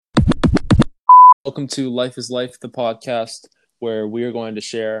Welcome to Life is Life, the podcast where we are going to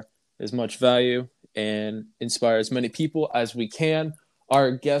share as much value and inspire as many people as we can.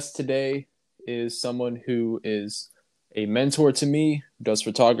 Our guest today is someone who is a mentor to me, who does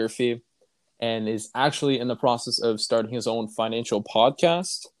photography, and is actually in the process of starting his own financial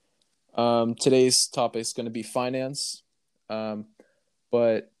podcast. Today's topic is going to be finance, um,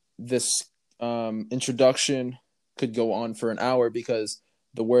 but this introduction could go on for an hour because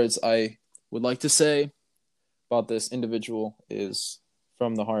the words I would like to say about this individual is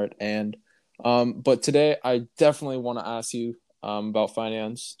from the heart. And but today I definitely want to ask you about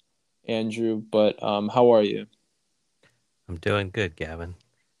finance, Andrew. But how are you? I'm doing good, Gavin.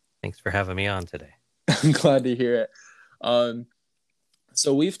 Thanks for having me on today. I'm glad to hear it. Um,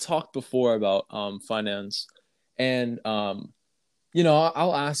 so we've talked before about finance, and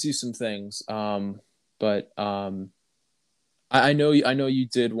I'll ask you some things. But I know you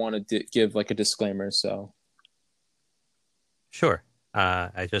did want to give like a disclaimer. So Sure.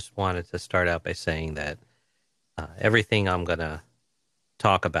 I just wanted to start out by saying that everything I'm going to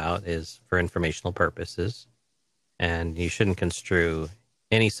talk about is for informational purposes, and you shouldn't construe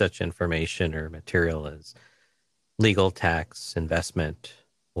any such information or material as legal, tax, investment,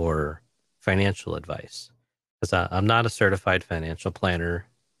 or financial advice. Because I'm not a certified financial planner,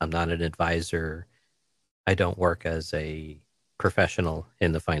 I'm not an advisor, I don't work as a professional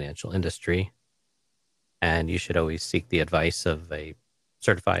in the financial industry. And you should always seek the advice of a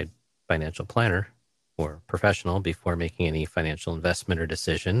certified financial planner or professional before making any financial investment or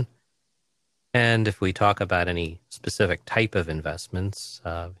decision. And if we talk about any specific type of investments,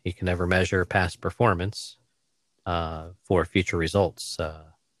 you can never measure past performance for future results.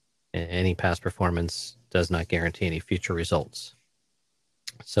 Any past performance does not guarantee any future results.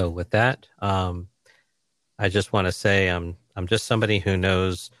 So, with that, I just want to say I'm just somebody who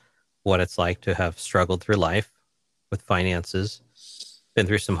knows what it's like to have struggled through life with finances, been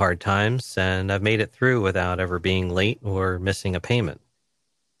through some hard times, and I've made it through without ever being late or missing a payment.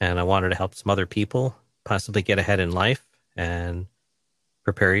 And I wanted to help some other people possibly get ahead in life and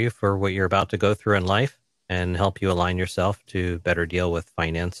prepare you for what you're about to go through in life and help you align yourself to better deal with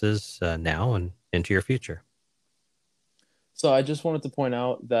finances now and into your future. I just wanted to point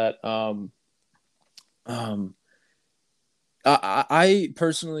out that um, I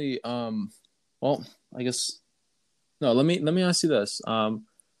personally well, I guess no. Let me ask you this.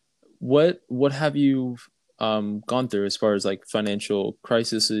 What have you gone through as far as like financial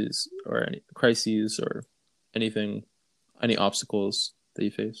crises or any crises or anything, any obstacles that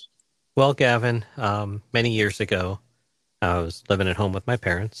you face? Well, Gavin, many years ago, I was living at home with my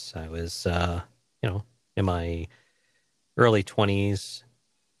parents. I was, in my early 20s,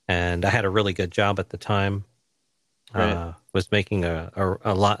 and I had a really good job at the time. Right. Was making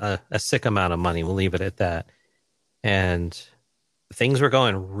a sick amount of money. We'll leave it at that. And things were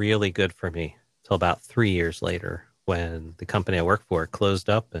going really good for me till about 3 years later when the company I worked for closed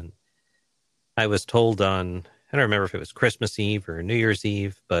up. And I was told I don't remember if it was Christmas Eve or New Year's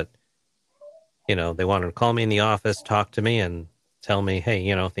Eve, but, they wanted to call me in the office, talk to me, and tell me,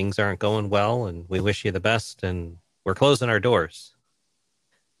 hey, things aren't going well and we wish you the best. And we're closing our doors.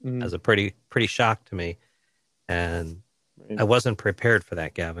 As Mm, a pretty shock to me. And right. I wasn't prepared for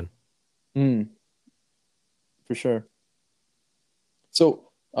that, Gavin. Mm, for sure.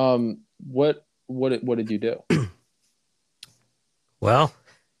 So, what did you do? Well,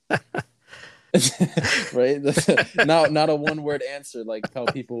 Right? Not a one word answer like how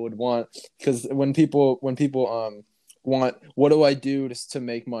people would want, because when people want, what do I do to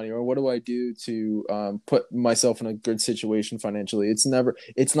make money, or what do I do to put myself in a good situation financially? It's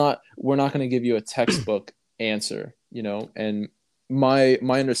not We're not going to give you a textbook answer, and my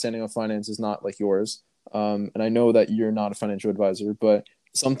understanding of finance is not like yours. And I know that you're not a financial advisor, but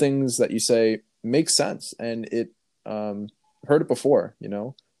some things that you say make sense, and it heard it before,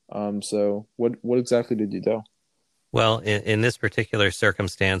 so what exactly did you do? well, in this particular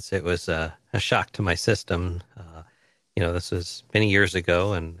circumstance, it was a shock to my system. This was many years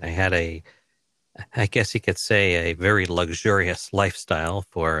ago, and I had I guess you could say, a very luxurious lifestyle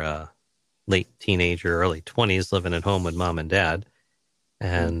for a late teenager, early 20s, living at home with mom and dad. Mm.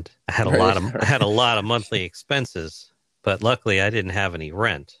 And Right, I had a right. lot of monthly expenses, but luckily I didn't have any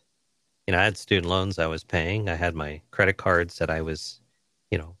rent. I had student loans I was paying. I had my credit cards that I was,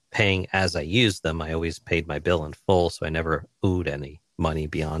 paying as I used them. I always paid my bill in full, so I never owed any money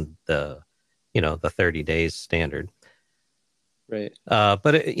beyond the 30 days standard. Right.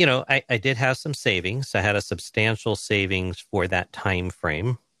 But I did have some savings. I had a substantial savings for that time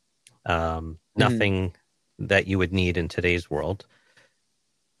frame. Hmm. Nothing that you would need in today's world.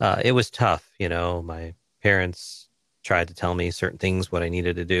 It was tough. My parents tried to tell me certain things, what I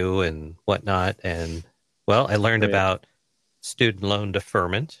needed to do and whatnot. And well, I learned Right. about student loan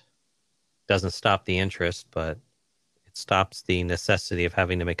deferment. Doesn't stop the interest, but it stops the necessity of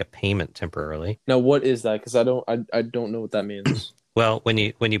having to make a payment temporarily. Now, what is that? Because I don't know what that means. Well, when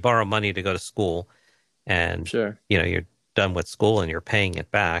you borrow money to go to school and Sure. you're done with school and you're paying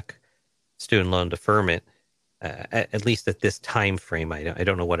it back, student loan deferment, at least at this time frame, I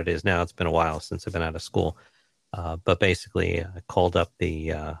don't know what it is now. It's been a while since I've been out of school. But basically, I called up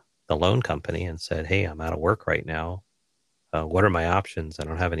the loan company and said, "Hey, I'm out of work right now. What are my options? I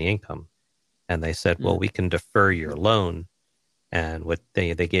don't have any income." And they said, "Well, Mm. we can defer your loan." And what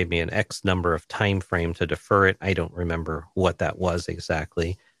they gave me an X number of time frame to defer it. I don't remember what that was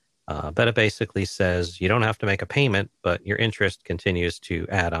exactly. But it basically says you don't have to make a payment, but your interest continues to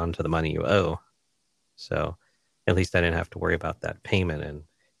add on to the money you owe. So at least I didn't have to worry about that payment. And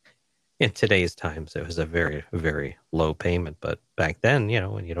in today's times, it was a very, very low payment. But back then,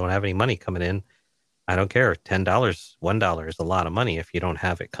 when you don't have any money coming in, I don't care. $10, $1 is a lot of money if you don't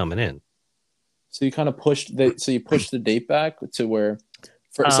have it coming in. So you kind of so you pushed the date back to where,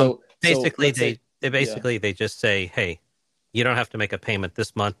 so Basically, let's say, yeah. they just say, "Hey, you don't have to make a payment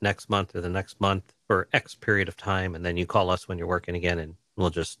this month, next month, or the next month for X period of time, and then you call us when you're working again, and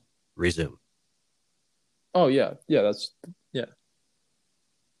we'll just resume." Oh yeah, yeah. That's yeah.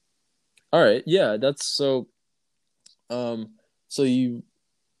 All right, yeah. That's so. Um, so you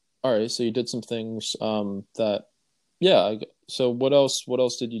all right? So you did some things that yeah. So what else? What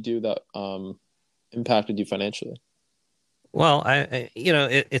else did you do that impacted you financially? Well,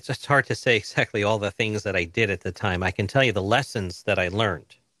 it's just hard to say exactly all the things that I did at the time. I can tell you the lessons that I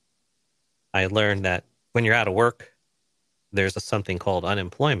learned. I learned that when you're out of work, there's something called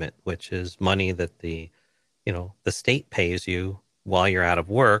unemployment, which is money that the state pays you while you're out of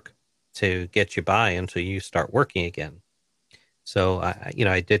work to get you by until you start working again. So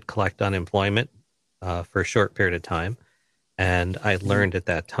I did collect unemployment for a short period of time, and I Mhm. learned at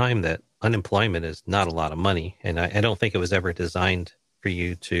that time that unemployment is not a lot of money, and I don't think it was ever designed for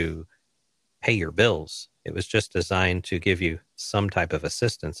you to pay your bills. It was just designed to give you some type of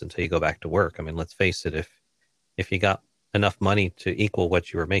assistance until you go back to work. I mean, let's face it, if you got enough money to equal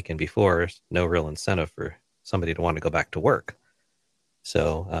what you were making before, there's no real incentive for somebody to want to go back to work.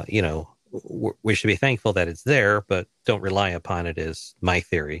 So, we should be thankful that it's there, but don't rely upon it is my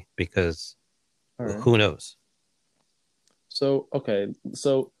theory because All right. who knows? So okay.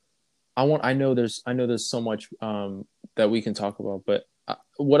 So I know there's so much that we can talk about, but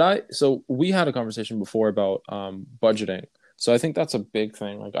so we had a conversation before about budgeting. So I think that's a big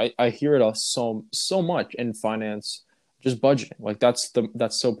thing. Like I hear it all so much in finance, just budgeting. Like that's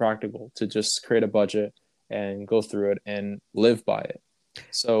so practical to just create a budget and go through it and live by it.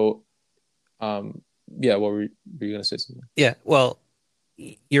 So um yeah, were you gonna say something? Yeah, well,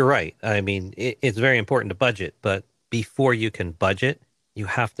 you're right. I mean, it's very important to budget, but before you can budget, you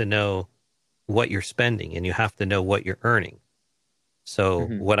have to know what you're spending and you have to know what you're earning. So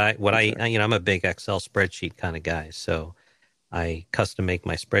Hmm. what For I sure. I'm a big Excel spreadsheet kind of guy. So I custom make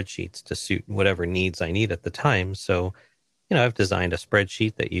my spreadsheets to suit whatever needs I need at the time. So, I've designed a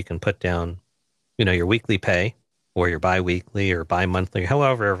spreadsheet that you can put down, your weekly pay or your biweekly or bi-monthly,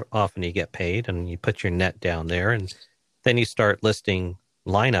 however often you get paid, and you put your net down there, and then you start listing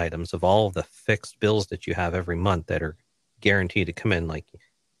line items of all of the fixed bills that you have every month that are guaranteed to come in. Like,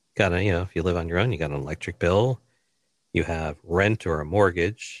 if you live on your own, you got an electric bill, you have rent or a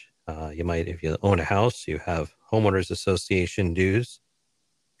mortgage. You might, if you own a house, you have homeowners association dues,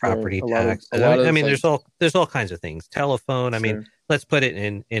 Right. property A tax. a I lot mean, I of mean, like there's all kinds of things. Telephone. I mean, sure. let's put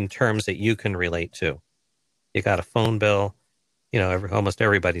it in terms that you can relate to. You got a phone bill. Almost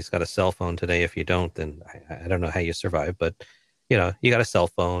everybody's got a cell phone today. If you don't, then I don't know how you survive. But you got a cell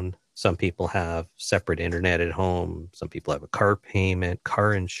phone. Some people have separate internet at home. Some people have a car payment,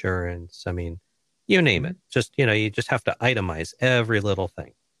 car insurance. I mean, you name it. Mhm. Just you just have to itemize every little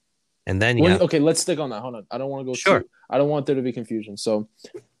thing, and then you When have okay, let's stick on that. Hold on. I don't want to go sure. too. I don't want there to be confusion. So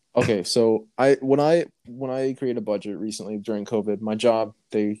okay, so when I created a budget recently during COVID, my job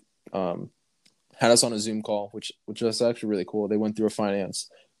they had us on a Zoom call, which was actually really cool. They went through a finance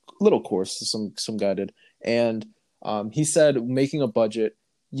little course some guy did, and he said making a budget,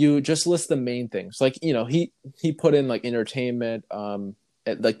 you just list the main things. Like he put in like entertainment,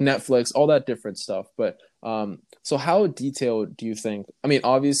 like Netflix, all that different stuff. But so how detailed do you think? I mean,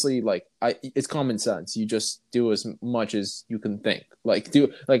 obviously, like it's common sense. You just do as much as you can think. Like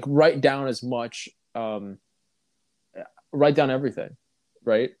write down as much. Write down everything,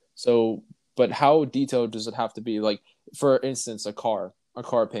 right? So, but how detailed does it have to be? Like, for instance, a car. a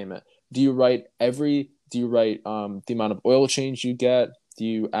car payment. Do you write the amount of oil change you get? Do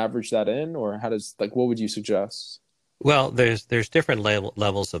you average that in, or how does like what would you suggest? Well, there's different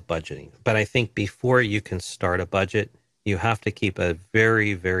levels of budgeting, but I think before you can start a budget, you have to keep a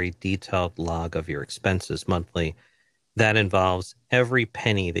very, very detailed log of your expenses monthly. That involves every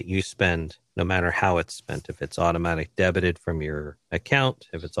penny that you spend, no matter how it's spent. If it's automatic debited from your account,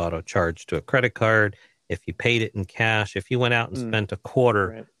 if it's auto charged to a credit card, if you paid it in cash, if you went out and spent a quarter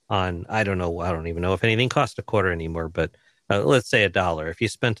Right. on, I don't know, I don't even know if anything costs a quarter anymore, but let's say $1. If you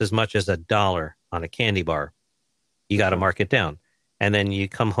spent as much as $1 on a candy bar, you got to Sure. mark it down. And then you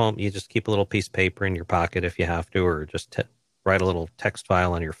come home, you just keep a little piece of paper in your pocket if you have to, or just write a little text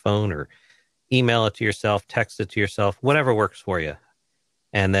file on your phone, or email it to yourself, text it to yourself, whatever works for you.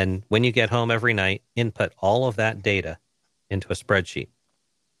 And then when you get home every night, input all of that data into a spreadsheet.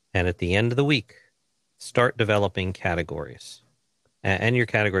 And at the end of the week, start developing categories. And your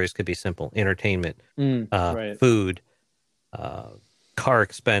categories could be simple: entertainment, Right. food, car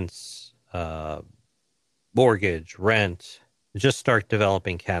expense, mortgage, rent. Just start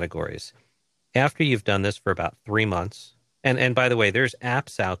developing categories. After you've done this for about 3 months, and by the way, there's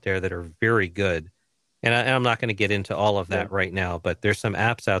apps out there that are very good. And I'm not going to get into all of Yeah. that right now, but there's some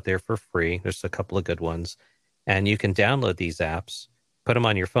apps out there for free. There's a couple of good ones. And you can download these apps, put them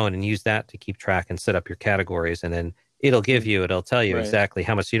on your phone, and use that to keep track and set up your categories. And then it'll tell you Right. exactly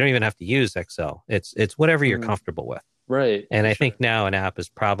how much. You don't even have to use Excel. It's whatever you're comfortable with. Right. And For I sure. think now an app is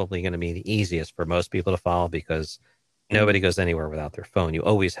probably going to be the easiest for most people to follow, because nobody goes anywhere without their phone. You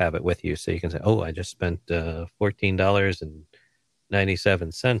always have it with you. So you can say, oh, I just spent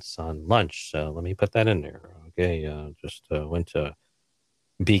 $14.97 on lunch. So let me put that in there. Okay. Just went to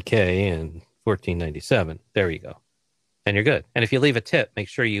BK and 14.97. There you go. And you're good. And if you leave a tip, make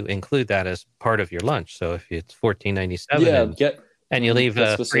sure you include that as part of your lunch. So if it's 14.97 Yeah. and you leave Get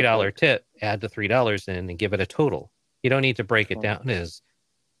a $3 specific. tip, add the $3 in and give it a total. You don't need to break it Sure. down as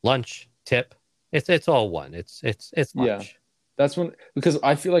lunch, tip. It's all one. It's Yeah. lunch. That's when, because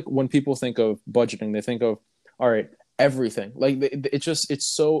I feel like when people think of budgeting, they think of, all right, everything. Like it's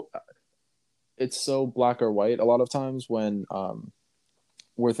so black or white a lot of times when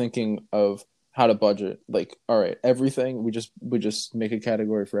we're thinking of how to budget. Like, all right, everything. We just make a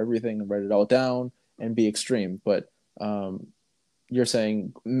category for everything and write it all down and be extreme. But um, you're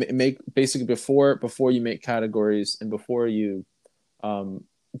saying make basically before you make categories and before you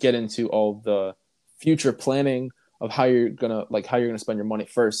get into all the future planning of how you're gonna spend your money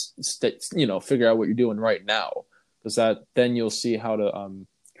first. Figure out what you're doing right now, because that then you'll see how to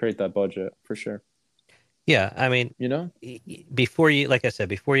create that budget for sure. Yeah, I mean, You know. before you, like I said,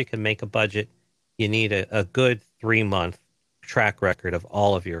 before you can make a budget, you need a good 3 month track record of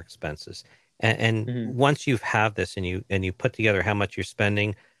all of your expenses. And Hmm. once you have this and you put together how much you're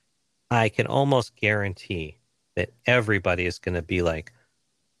spending, I can almost guarantee that everybody is going to be like,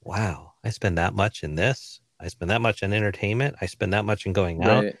 wow, I spend that much in this. I spend that much on entertainment. I spend that much in going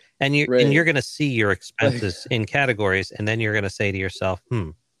out. Right. And you're Right. going to see your Like. expenses in categories, and then you're going to say to yourself,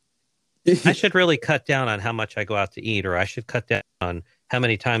 I should really cut down on how much I go out to eat, or I should cut down on how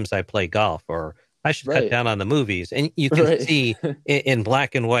many times I play golf, or I should cut Right. down on the movies. And you can Right. see in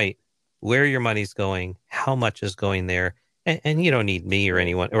black and white where your money's going, how much is going there. And you don't need me or Right.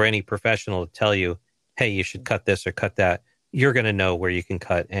 anyone or any professional to tell you, hey, you should cut this or cut that. You're going to know where you can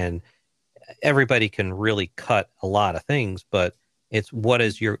cut. And everybody can really cut a lot of things, but it's what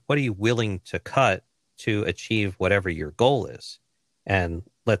are you willing to cut to achieve whatever your goal is? And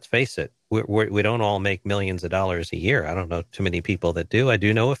let's face it, we don't all make millions of dollars a year. I don't know too many people that do. I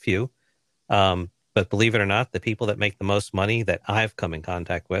do know a few. But believe it or not, the people that make the most money that I've come in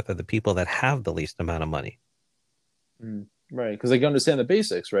contact with are the people that have the least amount of money. Right. Because they can understand the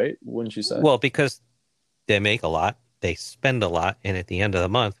basics, right? Wouldn't you say? Well, because they make a lot, they spend a lot, and at the end of the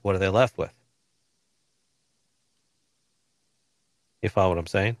month, what are they left with? You follow what I'm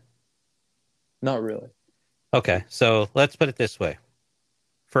saying? Not really. Okay, so let's put it this way.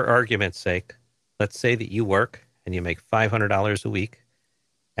 For argument's sake, let's say that you work and you make $500 a week,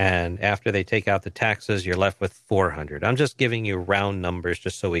 and after they take out the taxes, you're left with 400. I'm just giving you round numbers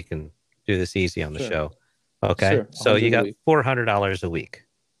just so we can do this easy on the Sure. show. Okay, Sure. so you 100 a got week. $400 a week.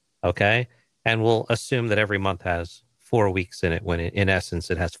 Okay, and we'll assume that every month has 4 weeks in it, when in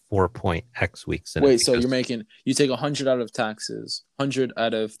essence it has 4.x weeks in it. Wait. So Because you take 100 out of taxes, 100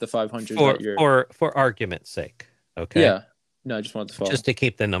 out of the 500 for that you're. for argument's sake, okay, Yeah. No, I just wanted to follow. just to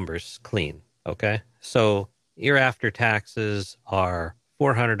keep the numbers clean. Okay. So your after taxes are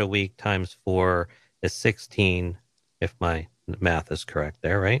 400 a week times 4 is 16, if my math is correct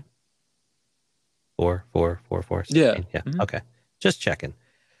there, right? 4, 4, 4, 4, Yeah. 16. Yeah. Mhm. Okay. Just checking.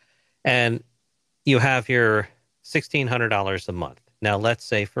 And you have your $1,600 a month. Now, let's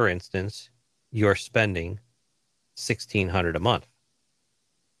say, for instance, you're spending $1,600 a month.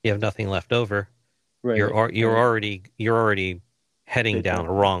 You have nothing left over. Right. You're Right. already heading Taking down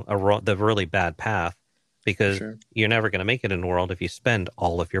it. the really bad path, For because sure. you're never going to make it in the world if you spend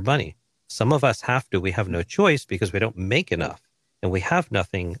all of your money. Some of us have to. We have no choice because we don't make enough, and we have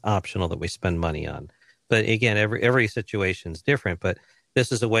nothing optional that we spend money on. But again, every situation is different. But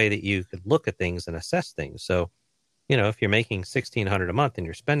this is a way that you could look at things and assess things. So, if you're making $1,600 a month and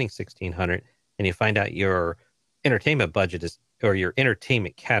you're spending $1,600, and you find out your entertainment budget is, or your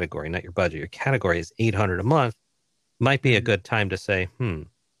entertainment category, not your budget, your category is $800 a month, might be a Mhm. good time to say,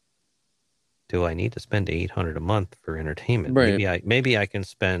 do I need to spend $800 a month for entertainment? Right. Maybe I can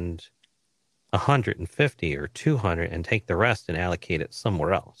spend 150 or 200 and take the rest and allocate it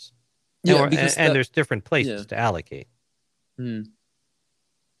somewhere else. And, Yeah, because and that. there's different Yeah. places to allocate. Mhm.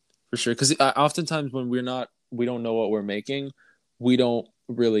 For sure. Because oftentimes when we don't know what we're making, we don't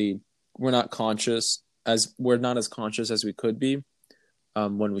really, we're not as conscious as we could be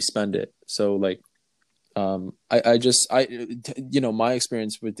when we spend it. So like, I just, my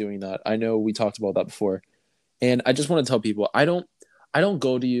experience with doing that, I know we talked about that before. And I just want to tell people, I don't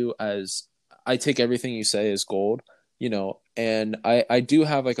go to you as, I take everything you say as gold, and I do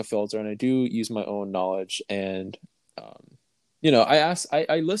have like a filter, and I do use my own knowledge, and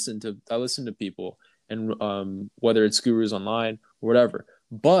I listen to people, and whether it's gurus online or whatever.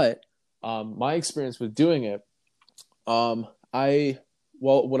 But my experience with doing it, I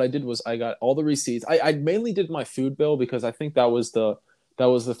well, what I did was I got all the receipts. I mainly did my food bill because I think that was the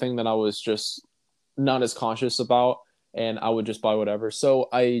thing that I was just not as conscious about, and I would just buy whatever. So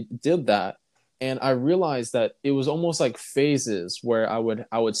I did that, and I realized that it was almost like phases where I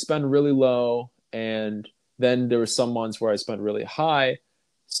would spend really low, and then there were some months where I spent really high.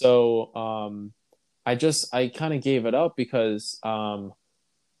 So I kind of gave it up because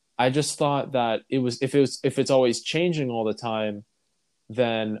I just thought that if it's always changing all the time,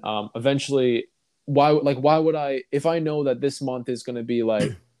 then eventually why would I, if I know that this month is going to be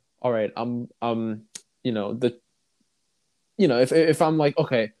like, all right, you know the if I'm like,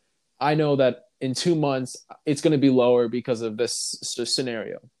 okay, I know that in 2 months it's going to be lower because of this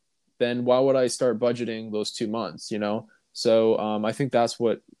scenario, then why would I start budgeting those 2 months, so I think that's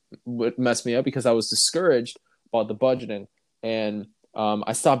what messed me up, because I was discouraged about the budgeting, and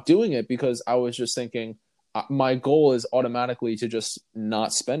I stopped doing it because I was just thinking my goal is automatically to just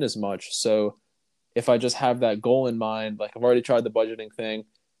not spend as much. So if I just have that goal in mind, like I've already tried the budgeting thing,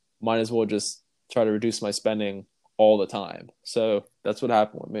 might as well just try to reduce my spending all the time. So that's what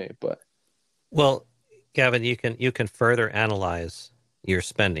happened with me. But Well, Gavin, you can further analyze your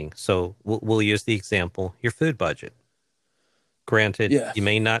spending. So we'll use the example, your food budget. Granted, yeah, you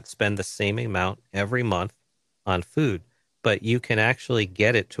may not spend the same amount every month on food, but you can actually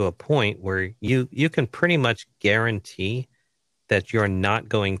get it to a point where you can pretty much guarantee that you're not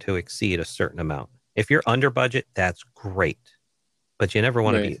going to exceed a certain amount. If you're under budget, that's great, but you never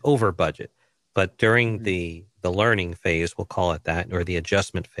want to right. be over budget. But during Mm-hmm. the learning phase, we'll call it that, or the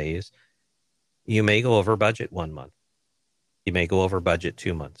adjustment phase, you may go over budget 1 month. You may go over budget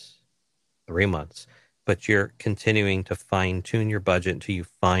 2 months, 3 months, but you're continuing to fine tune your budget until you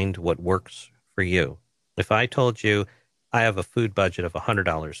find what works for you. If I told you I have a food budget of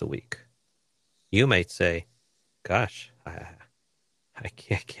 $100 a week, you might say, gosh, I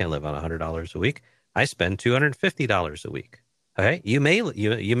can't live on $100 a week. I spend $250 a week. Okay, you may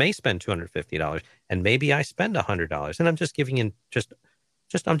spend $250, and maybe I spend $100, and I'm just giving you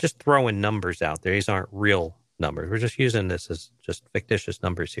I'm just throwing numbers out there. These aren't real numbers. We're just using this as just fictitious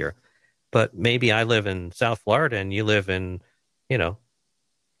numbers here. But maybe I live in South Florida and you live in, you know,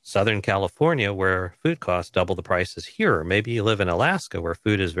 Southern California where food costs double the prices here. Or maybe you live in Alaska where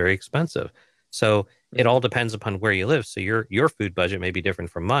food is very expensive. So it all Mm-hmm. depends upon where you live. So your food budget may be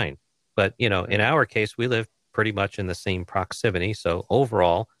different from mine. But, in Right. our case, we live pretty much in the same proximity. So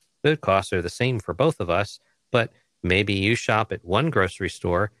overall, food costs are the same for both of us. But maybe you shop at one grocery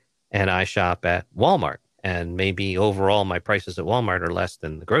store and I shop at Walmart. And maybe overall my prices at Walmart are less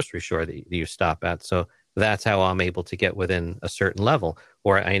than the grocery store that you stop at. So that's how I'm able to get within a certain level.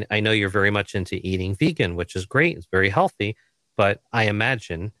 Or I know you're very much into eating vegan, which is great. It's very healthy. But I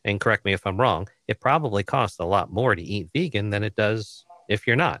imagine, and correct me if I'm wrong, it probably costs a lot more to eat vegan than it does if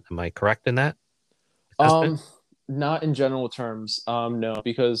you're not. Am I correct in that assessment? Um, Not in general terms. No,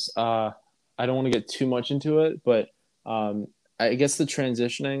 because I don't want to get too much into it, but um, I guess the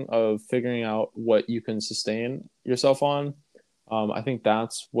transitioning of figuring out what you can sustain yourself on, I think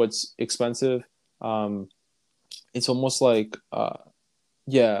that's what's expensive. Um, it's almost like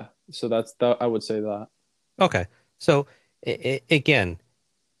yeah. So that's that. I would say that. Okay. So again,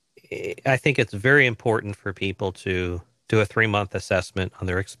 I think it's very important for people to do a 3-month assessment on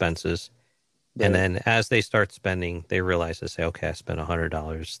their expenses. And Right. then as they start spending, they realize they say, okay, I spent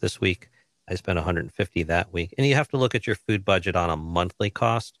 $100 this week. I spent 150 that week. And you have to look at your food budget on a monthly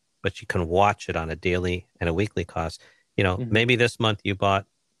cost, but you can watch it on a daily and a weekly cost. Hmm. Maybe this month you bought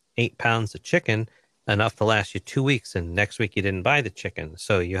 8 pounds of chicken, enough to last you 2 weeks, and next week you didn't buy the chicken.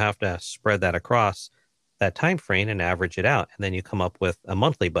 So you have to spread that across that time frame and average it out. And then you come up with a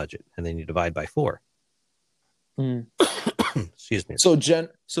monthly budget and then you divide by 4. Mm. Excuse me. So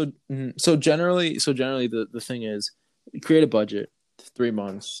generally the thing is create a budget 3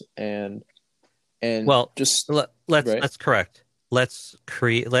 months and Well, just right. let's correct. Let's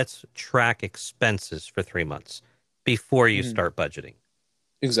track expenses for 3 months before you Mhm. start budgeting.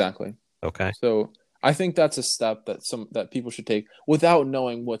 Exactly. Okay. So I think that's a step that people should take without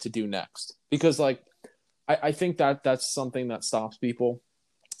knowing what to do next. Because like I think that's something that stops people,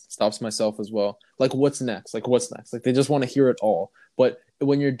 stops myself as well. Like what's next? Like what's next? Like they just want to hear it all. But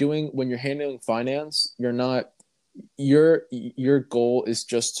when you're handling finance, you're not your goal is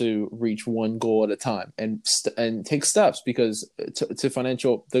just to reach one goal at a time and take steps because to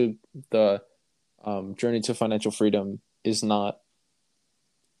financial the journey to financial freedom is not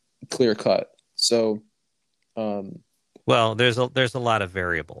clear cut. So um, Well, there's a lot of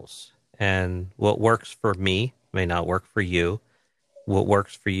variables, and what works for me may not work for you. What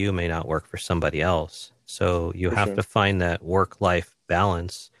works for you may not work for somebody else. So you for have sure. to find that work-life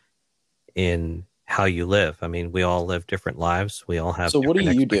balance in how you live. I mean, we all live different lives. We all have So what do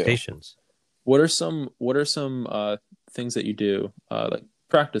different you do? expectations. What are some things that you do like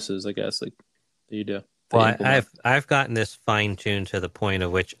practices I guess like that you do that Well, you implement? I've gotten this fine tuned to the point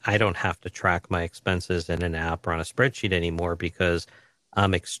of which I don't have to track my expenses in an app or on a spreadsheet anymore because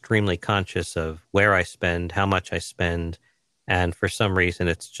I'm extremely conscious of where I spend, how much I spend, and for some reason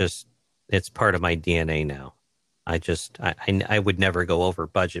it's part of my DNA now. I would never go over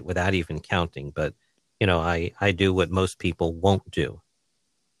budget without even counting, but I do what most people won't do,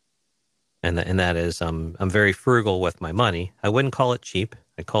 and that is I'm very frugal with my money. I wouldn't call it cheap.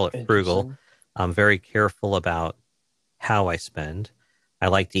 I call it frugal. Interesting. I'm very careful about how I spend. I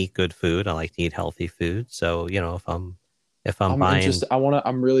like to eat good food. I like to eat healthy food. So, if I'm I'm buying, interested.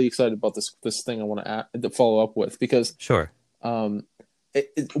 I'm really excited about this thing I want to follow up with because sure. um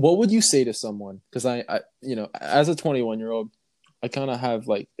what would you say to someone? Because I as a 21-year-old, I kind of have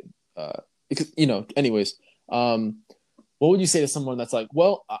like anyways, what would you say to someone that's like,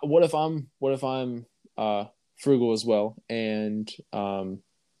 well, what if I'm frugal as well, and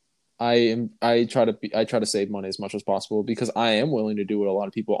I try to save money as much as possible because I am willing to do what a lot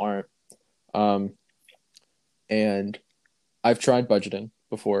of people aren't, um, and I've tried budgeting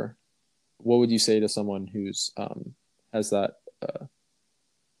before. What would you say to someone who's has that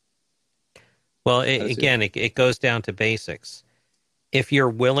Well, attitude? again, it goes down to basics. If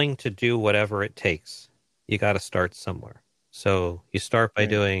you're willing to do whatever it takes, you got to start somewhere. So you start by Right.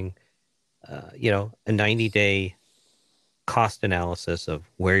 doing, a 90-day cost analysis of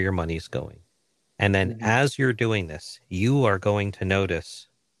where your money's going. And then Hmm. as you're doing this, you are going to notice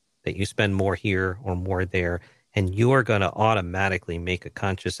that you spend more here or more there, and you are going to automatically make a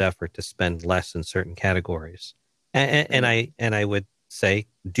conscious effort to spend less in certain categories. And Right. I would say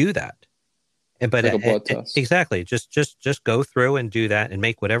do that. It's But like a blood test. exactly, just go through and do that and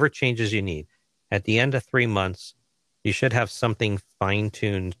make whatever changes you need. At the end of 3 months, you should have something fine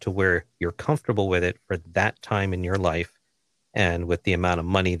tuned to where you're comfortable with it for that time in your life and with the amount of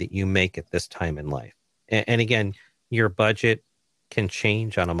money that you make at this time in life. And again, your budget can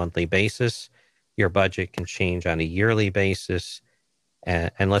change on a monthly basis. Your budget can change on a yearly basis.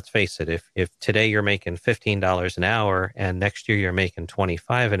 And let's face it, if today you're making $15 an hour and next year you're making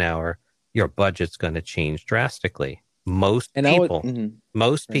 25 an hour, your budget's going to change drastically. And I would. Mhm.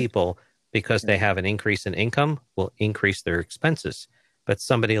 Most Right. people, because they Right. have an increase in income, will increase their expenses. But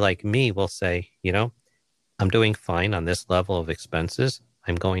somebody like me will say, I'm doing fine on this level of expenses.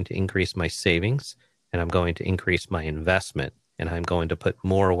 I'm going to increase my savings and I'm going to increase my investment and I'm going to put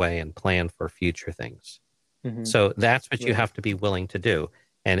more away and plan for future things. Hmm. So that's what you Right. have to be willing to do.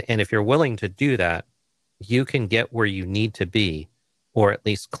 And if you're willing to do that, you can get where you need to be, or at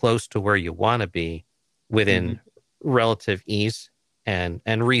least close to where you want to be Hmm. within relative ease and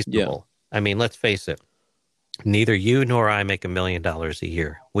Yeah. reasonable. I mean, let's face it, neither you nor I make $1 million a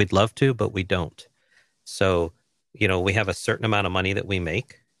year. We'd love to, but we don't. So, we have a certain amount of money that we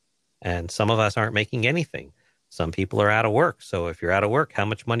make, and some of us aren't making anything. Some people are out of work. So if you're out of work, how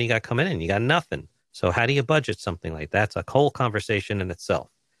much money you got coming in? You got nothing. So how do you budget something like that? That's a whole conversation in itself.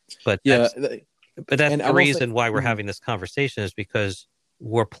 But Yeah, that's and the I don't think. reason why we're Mhm. having this conversation is because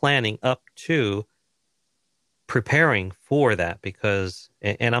we're planning up to preparing for that because,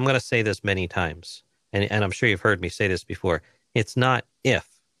 and I'm going to say this many times, and I'm sure you've heard me say this before. It's not if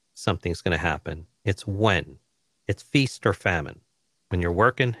something's going to happen. It's when. It's feast or famine. When you're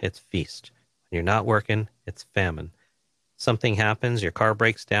working, it's feast. When you're not working, it's famine. Something happens, your car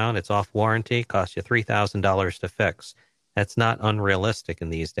breaks down, it's off warranty, costs you $3,000 to fix. That's not unrealistic in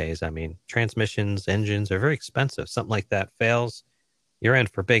these days. I mean, transmissions, engines are very expensive. Something like that fails, you're in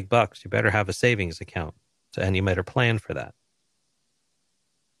for big bucks. You better have a savings account. And you better plan for that.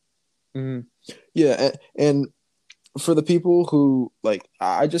 Mhm. Yeah, and for the people who like,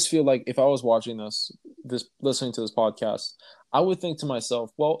 I just feel like if I was watching this listening to this podcast, I would think to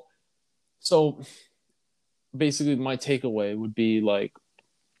myself, well, so basically my takeaway would be like,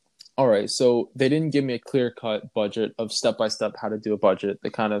 all right, so they didn't give me a clear cut budget of step by step how to do a budget. They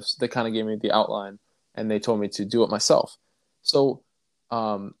kind of gave me the outline and they told me to do it myself. So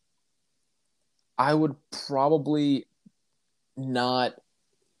um I would probably not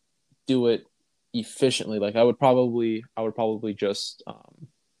do it efficiently. Like I would probably just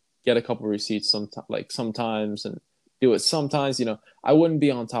get a couple receipts sometimes and do it sometimes. I wouldn't be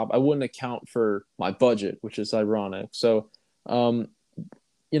on top. I wouldn't account for my budget, which is ironic. So um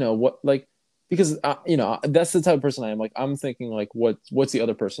what like because that's the type of person I am. Like I'm thinking like what's the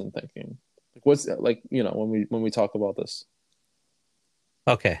other person thinking? Like what's like when we talk about this.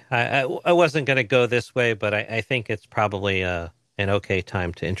 Okay. I wasn't going to go this way, but I think it's probably an okay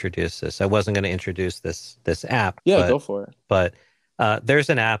time to introduce this. I wasn't going to introduce this app, Yeah, but go for it. but there's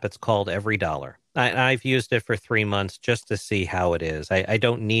an app. It's called Every Dollar. I've used it for 3 months just to see how it is. I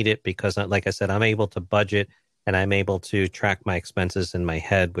don't need it because, like I said, I'm able to budget and I'm able to track my expenses in my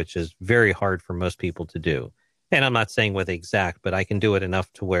head, which is very hard for most people to do. And I'm not saying with exact, but I can do it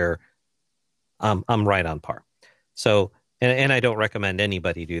enough to where I'm right on par. So, and I don't recommend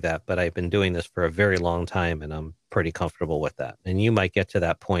anybody do that, but I've been doing this for a very long time and I'm pretty comfortable with that. And you might get to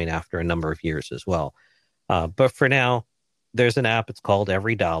that point after a number of years as well. But for now, there's an app. It's called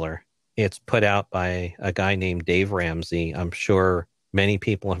Every Dollar. It's put out by a guy named Dave Ramsey. I'm sure many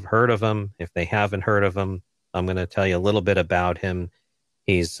people have heard of him. If they haven't heard of him, I'm going to tell you a little bit about him.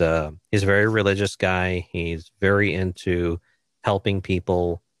 He's a very religious guy. He's very into helping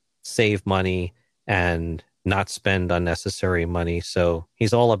people save money and not spend unnecessary money. So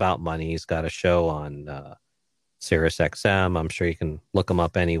he's all about money. He's got a show on Sirius XM. I'm sure you can look him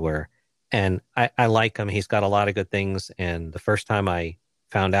up anywhere. And I like him. He's got a lot of good things. And the first time I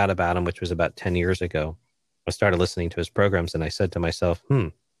found out about him, which was about 10 years ago, I started listening to his programs and I said to myself,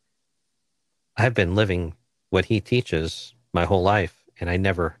 I've been living what he teaches my whole life. And I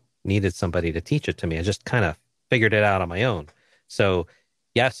never needed somebody to teach it to me. I just kind of figured it out on my own. So,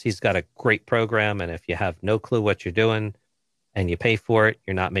 yes, he's got a great program. And if you have no clue what you're doing and you pay for it,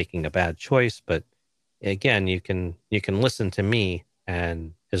 you're not making a bad choice. But again, you can listen to me,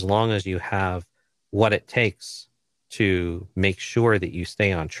 and as long as you have what it takes to make sure that you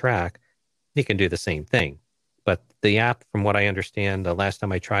stay on track, you can do the same thing. But the app, from what I understand, the last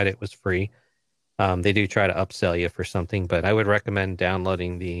time I tried it was free. They do try to upsell you for something, but I would recommend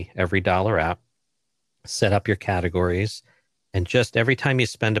downloading the Every Dollar app, set up your categories, and just every time you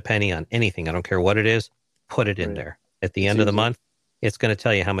spend a penny on anything, I don't care what it is, put it in Right. there. At the It's end of the easy. month, it's going to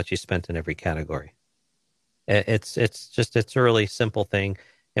tell you how much you spent in every category. It's a really simple thing.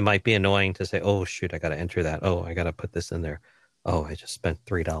 It might be annoying to say, "Oh shoot, I got to enter that. Oh, I got to put this in there. Oh, I just spent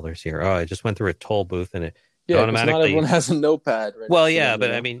 $3 here. Oh, I just went through a toll booth and it Yeah, because not everyone automatically." has a notepad right Well, next to yeah, them.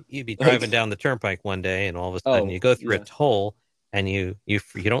 but I mean, you'd be driving Like, down the turnpike one day, and all of a sudden you oh go through a yeah, toll, and you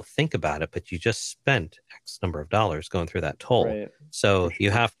don't think about it, but you just spent X number of dollars going through that toll. right, So you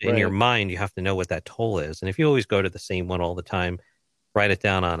have to, in your right, mind, you have to know what that toll is. And if you always go to the same one all the time, write it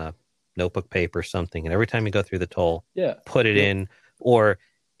down on a notebook paper or something, and every time you go through the toll, yeah, put it yep. in. Or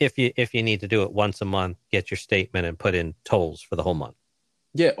if you need to do it once a month, get your statement and put in tolls for the whole month.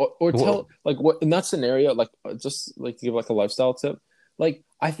 Yeah, or Whoa. tell like what in that scenario, like just like to give like a lifestyle tip. Like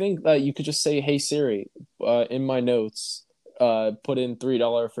I think that you could just say, "Hey Siri, in my notes, put in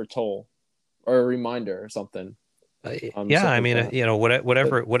 $3 for toll," or a reminder or something, Yeah, stuff I like mean, that.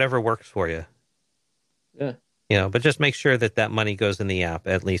 But whatever works for you. yeah, But just make sure that that money goes in the app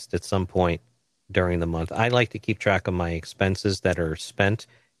at least at some point during the month. I like to keep track of my expenses that are spent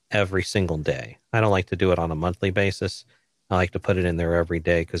every single day. I don't like to do it on a monthly basis. I like to put it in there every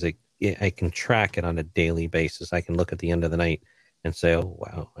day because I can track it on a daily basis. I can look at the end of the night and say, oh,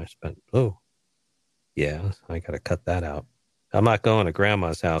 wow, oh, yeah, I got to cut that out. I'm not going to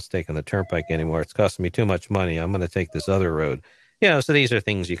grandma's house taking the turnpike anymore. It's costing me too much money. I'm going to take this other road. So these are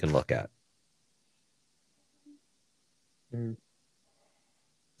things you can look at. Mhm. Does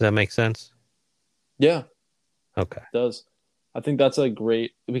that make sense? Yeah, Okay. it does. I think that's a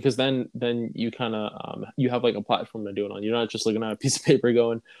great because then you kind of you have like a platform to do it on. You're not just looking at a piece of paper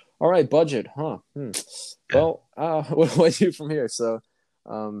going, "All right, budget, huh? Yeah. Well, what do I do from here?" So,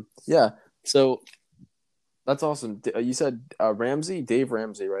 yeah. So that's awesome. You said Ramsey, Dave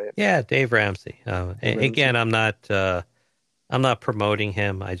Ramsey, right? Yeah, Dave Ramsey. Dave Again, Ramsey. I'm not promoting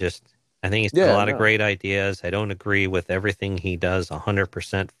him. I think he's got a Yeah, lot of no, great ideas. I don't agree with everything he does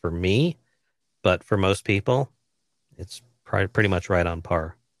 100% for me, but for most people, it's pretty much right on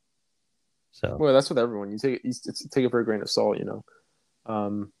par. So, well, that's with everyone. Take it for a grain of salt, you know.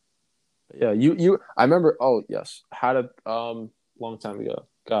 Um, yeah, you. I remember. Oh yes, had a long time ago.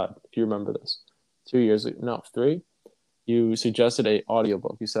 God, if you remember this, 2 years ago, no, three. You suggested a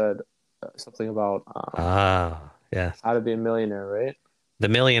audiobook. You said something about yes, how to be a millionaire, right? The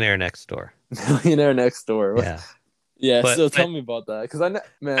Millionaire Next Door. Millionaire next door. Yeah, Yeah, but so tell me about that because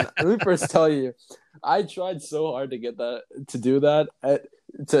man, let me first tell you, I tried so hard to get that to do that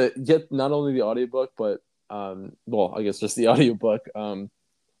to get not only the audiobook but well, I guess just the audiobook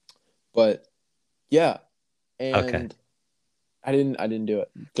but yeah, okay, and I didn't do it.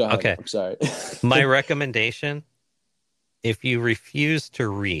 Go ahead. okay. I'm sorry. My recommendation: if you refuse to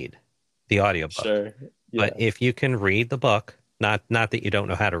read the audiobook, Sure. but Yeah. if you can read the book, not that you don't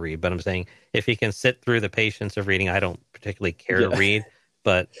know how to read, but I'm saying if you can sit through the patience of reading, I don't particularly care to Yeah. read,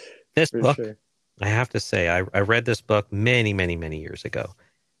 but this For book, sure. I have to say, I read this book many, many, many years ago.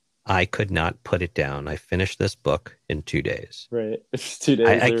 I could not put it down. I finished this book in 2 days. Right. It's 2 days.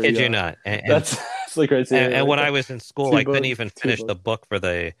 I There we kid you go. not. That's the criteria And right when there. I was in school, Two I couldn't book. even Two finish book. the book for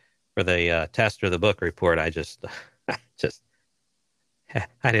the test or the book report. I just, just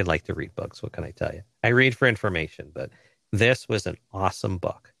I didn't like to read books. What can I tell you? I read for information, but this was an awesome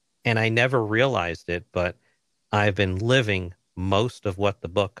book. And I never realized it, but I've been living most of what the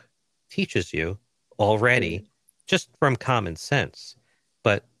book teaches you already Right. just from common sense.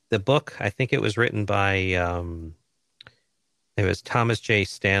 But the book, I think it was written by, it was Thomas J.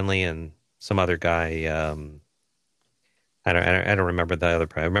 Stanley and some other guy. I don't remember the other.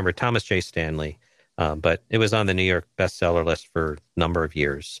 I remember Thomas J. Stanley, but it was on the New York bestseller list for a number of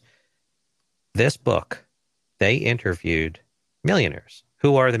years. This book, they interviewed millionaires.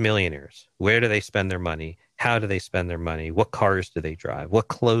 Who are the millionaires? Where do they spend their money? How do they spend their money? What cars do they drive? What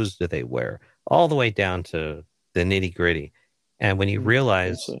clothes do they wear? All the way down to the nitty gritty. And when you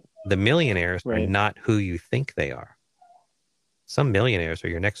realize Interesting. the millionaires are Right. not who you think they are, some millionaires are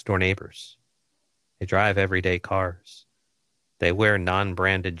your next door neighbors. They drive everyday cars. They wear non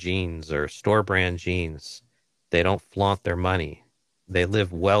branded jeans or store brand jeans. They don't flaunt their money. They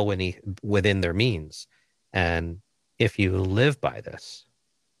live well within their means. And if you live by this,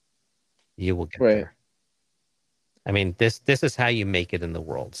 you will get Right. there. I mean, this is how you make it in the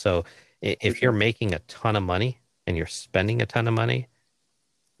world. So For if you're sure. making a ton of money and you're spending a ton of money,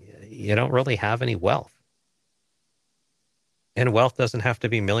 you don't really have any wealth. And wealth doesn't have to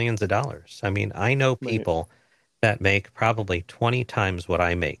be millions of dollars. I mean, I know Right. people that make probably 20 times what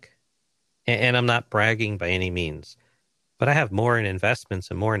I make. And I'm not bragging by any means, but I have more in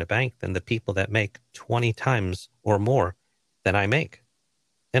investments and more in a bank than the people that make 20 times or more than I make.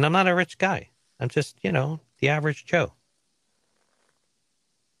 And I'm not a rich guy. I'm just, the average Joe.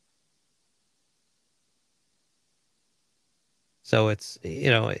 So it's,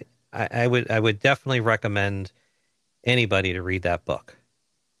 I would definitely recommend anybody to read that book.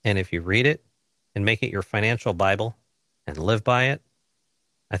 And if you read it and make it your financial Bible and live by it,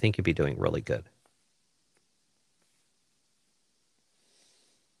 I think you'd be doing really good.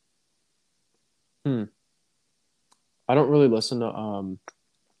 Hmm. I don't really listen to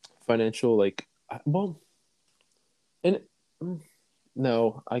financial well and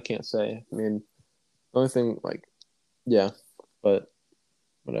no, I can't say. I mean, the only thing yeah, but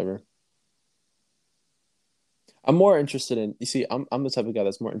whatever. I'm more interested in you see, I'm the type of guy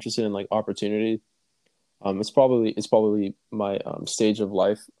that's more interested in like opportunity. It's probably my stage of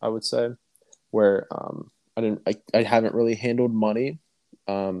life, I would say, where I haven't really handled money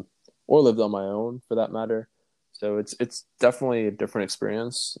or lived on my own for that matter. So it's definitely a different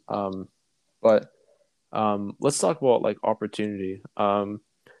experience. But let's talk about like opportunity.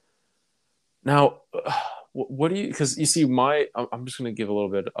 Now, what do you? Because you see, I'm just going to give a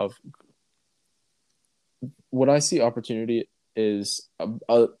little bit of what I see. Opportunity is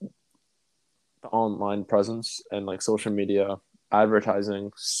the online presence and like social media,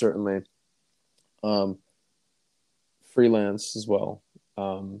 advertising, certainly. Um, freelance as well.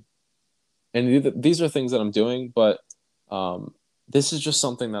 And these are things that I'm doing, but this is just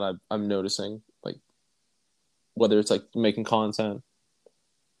something that I'm noticing, like whether it's like making content,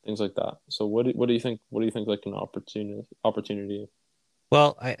 things like that. So what do you think? What do you think like an opportunity?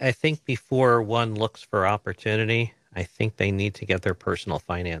 Well, I think before one looks for opportunity, I think they need to get their personal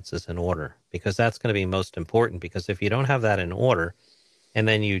finances in order because that's going to be most important. Because if you don't have that in order and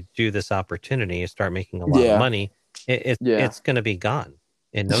then you do this opportunity, you start making a lot of Yeah, money, yeah, it's going to be gone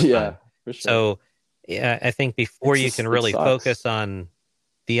in no yeah, time. for sure. So, yeah, I think before It's you can just it really sucks. focus on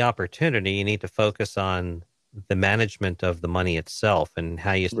the opportunity, you need to focus on the management of the money itself and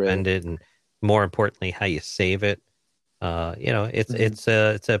how you Right. spend it, and more importantly, how you save it. Hmm.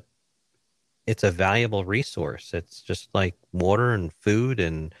 It's a valuable resource. It's just like water and food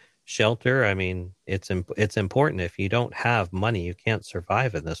and shelter. I mean, it's important. If you don't have money, you can't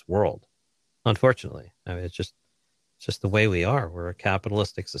survive in this world. Unfortunately, I mean, it's just the way we are. We're a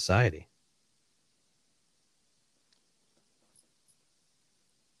capitalistic society.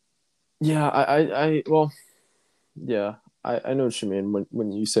 Yeah, well, yeah, I know what you mean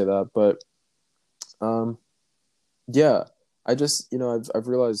when you say that, but um, yeah, I just I've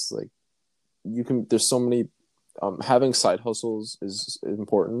realized like there's so many having side hustles is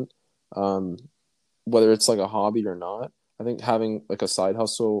important, um, whether it's like a hobby or not. I think having like a side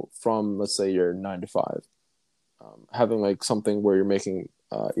hustle from, let's say, your 9 to 5, having like something where you're making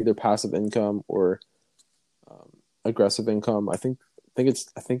either passive income or um, aggressive income. I think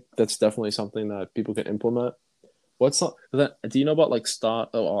that's definitely something that people can implement. That? Do you know about like stock?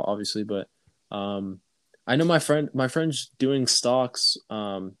 Oh, obviously, but um, I know my friend's doing stocks.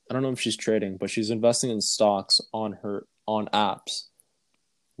 I don't know if she's trading, but she's investing in stocks on apps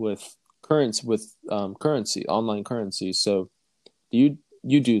with currency, online currency. So do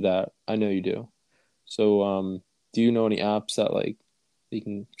you do that? I know you do. So do you know any apps that like you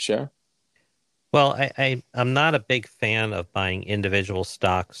can share? Well, I'm not a big fan of buying individual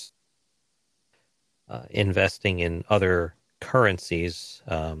stocks, investing in other currencies.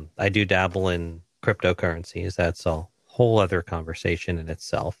 I do dabble in cryptocurrencies. That's a whole other conversation in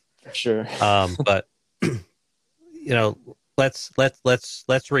itself. For sure. But let's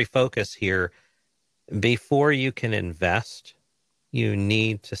refocus here. Before you can invest, you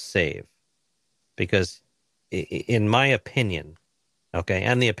need to save because, in my opinion, okay,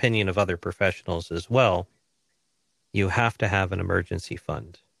 and the opinion of other professionals as well, you have to have an emergency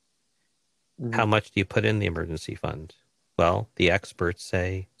fund. How Hmm. much do you put in the emergency fund? Well, the experts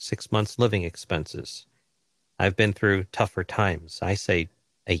say 6 months living expenses. I've been through tougher times. I say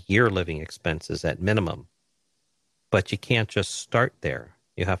a year living expenses at minimum, but you can't just start there.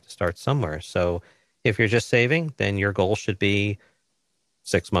 You have to start somewhere. So if you're just saving, then your goal should be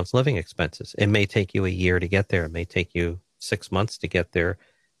 6 months living expenses. It may take you a year to get there. It may take you 6 months to get there.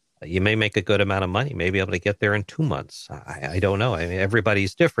 You may make a good amount of money, may be able to get there in 2 months. I don't know. I mean,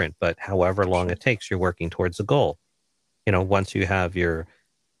 everybody's different, but however For long sure. it takes, you're working towards a goal. Once you have your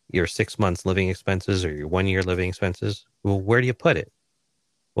 6 months living expenses or your 1 year living expenses, well, where do you put it?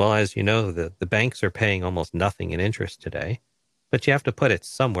 Well, as you know, the banks are paying almost nothing in interest today, but you have to put it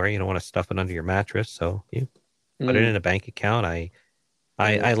somewhere. You don't want to stuff it under your mattress, so you put it in Mm, a bank account. I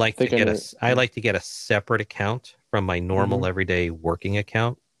I like to think I get know. I like to get a separate account from my normal Mm-hmm. everyday working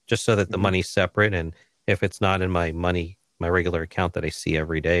account, just so that the Hmm. money's separate. And if it's not in my regular account that I see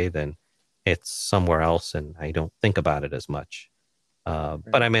every day, then it's somewhere else, and I don't think about it as much. But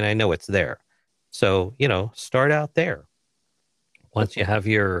Right. I mean, I know it's there. So, start out there. Once you Definitely. have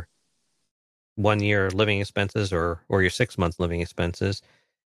your 1 year living expenses or your 6 months living expenses,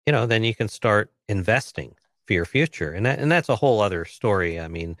 then you can start investing for your future. And that's a whole other story. I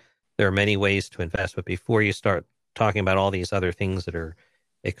mean, there are many ways to invest, but before you start talking about all these other things that are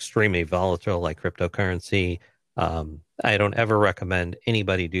extremely volatile, like cryptocurrency, I don't ever recommend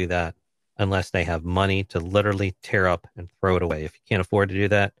anybody do that unless they have money to literally tear up and throw it away. If you can't afford to do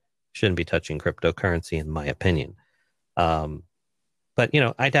that, you shouldn't be touching cryptocurrency, in my opinion. Um, but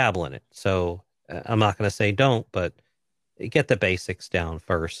I dabble in it, so I'm not going to say don't, but get the basics down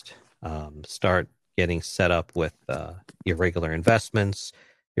first. Start getting set up with your regular investments.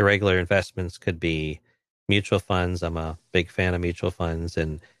 Your regular investments could be mutual funds. I'm a big fan of mutual funds.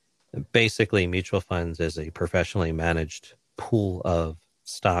 And basically, mutual funds is a professionally managed pool of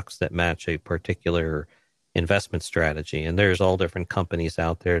stocks that match a particular investment strategy. And there's all different companies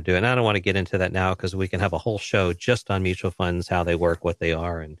out there doing. I don't want to get into that now because we can have a whole show just on mutual funds, how they work, what they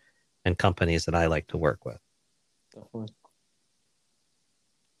are, and companies that I like to work with. Definitely.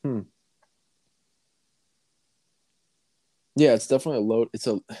 Hmm. Yeah, it's definitely a load. It's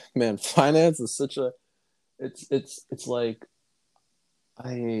a man. Finance is such a it's like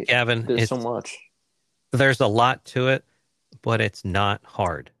I Gavin, there's so much. there's a lot to it, but it's not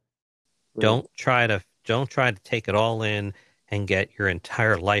hard. Right. Don't try to take it all in and get your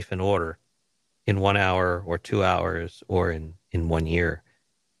entire life in order in 1 hour or 2 hours or in 1 year.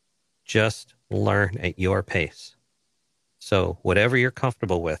 Just learn at your pace. So whatever you're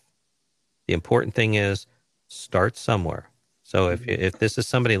comfortable with, the important thing is start somewhere. So if this is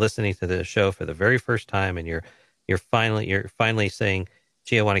somebody listening to the show for the very first time and you're finally saying,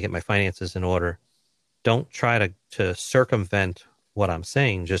 "Gee, I want to get my finances in order," don't try to circumvent what I'm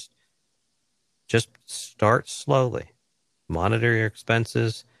saying. Just start slowly. Monitor your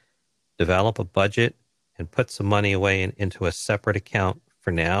expenses, develop a budget, and put some money away into a separate account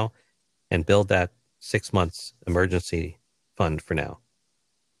for now, and build that 6 months emergency fund for now.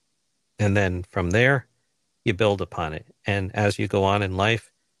 And then from there, you build upon it. And as you go on in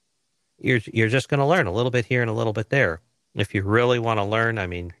life, you're just going to learn a little bit here and a little bit there. If you really want to learn, I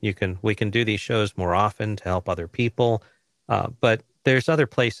mean, we can do these shows more often to help other people. But there's other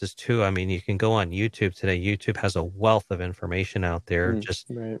places too. I mean, you can go on YouTube today. YouTube has a wealth of information out there.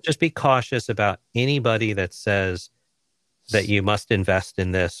 Right. Just be cautious about anybody that says that you must invest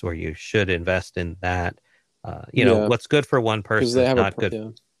in this or you should invest in that. Yeah, What's good for one because person they is have not good. yeah.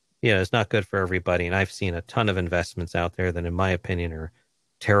 Yeah, it's not good for everybody. And I've seen a ton of investments out there that, in my opinion, are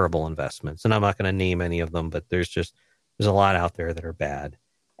terrible investments. And I'm not going to name any of them, but there's a lot out there that are bad.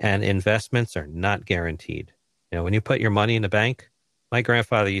 And investments are not guaranteed. When you put your money in the bank, my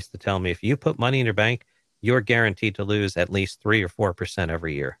grandfather used to tell me, if you put money in your bank, you're guaranteed to lose at least 3 or 4%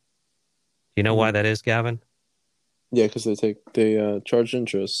 every year. Do you know why that is, Gavin? Yeah, because they charge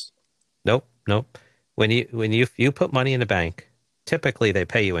interest. Nope, nope. If you put money in the bank, typically they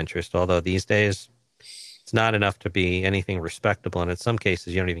pay you interest, although these days it's not enough to be anything respectable. And in some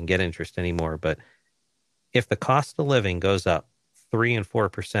cases, you don't even get interest anymore. But if the cost of living goes up 3 and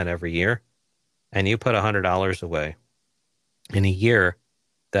 4% every year, and you put $100 away, in a year,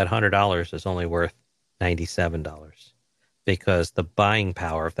 that $100 is only worth $97 because the buying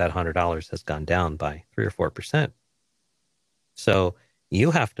power of that $100 has gone down by 3 or 4%. So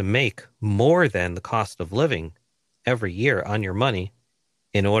you have to make more than the cost of living every year on your money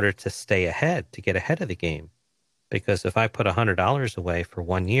in order to stay ahead, to get ahead of the game. Because if I put $100 away for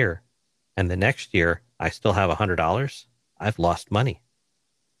 1 year and the next year I still have $100, I've lost money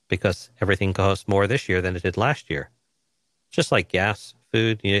because everything costs more this year than it did last year. Just like gas,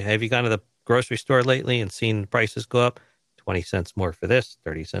 food. Have you gone to the grocery store lately and seen prices go up? 20 cents more for this,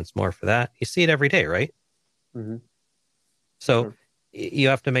 30 cents more for that. You see it every day, right? Mm-hmm. So Sure. you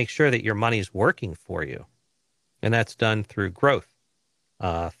have to make sure that your money's working for you. And that's done through growth,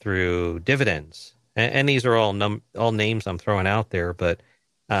 through dividends. And these are all names I'm throwing out there, but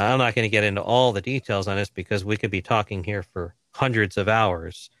I'm not going to get into all the details on this because we could be talking here for hundreds of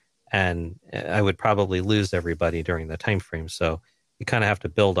hours and I would probably lose everybody during the time frame. So you kind of have to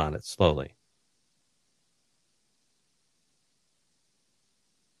build on it slowly.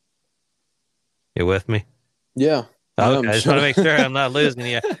 You with me? Yeah. Okay, I just Sure. want to make sure I'm not losing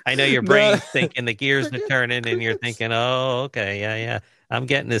you. I know your No. brain's thinking, the gears are turning, and you're thinking, "Oh, okay, yeah, I'm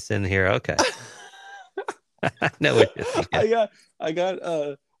getting this in here." Okay, I know what you're thinking. I got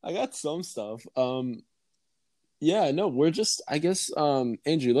I got some stuff. Yeah, no, we're just I guess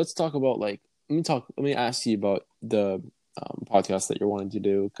Andrew, let's talk about like let me ask you about the podcast that you're wanting to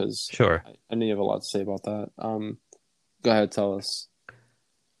do because Sure. I know you have a lot to say about that. Go ahead, tell us.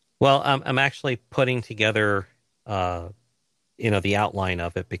 Well, I'm actually putting together, the outline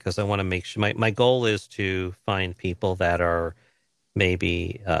of it because I want to make sure my goal is to find people that are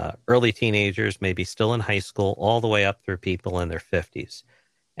maybe early teenagers, maybe still in high school, all the way up through people in their 50s.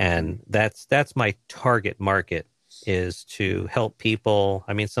 And that's my target market, is to help people.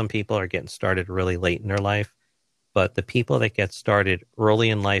 I mean, some people are getting started really late in their life, but the people that get started early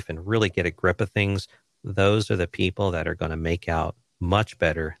in life and really get a grip of things, those are the people that are going to make out much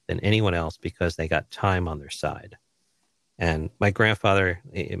better than anyone else because they got time on their side. And my grandfather,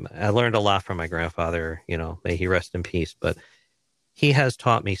 I learned a lot from my grandfather, may he rest in peace, but he has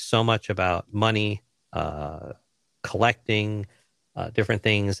taught me so much about money, collecting, different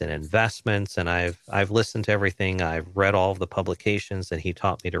things and investments. And I've listened to everything. I've read all of the publications that he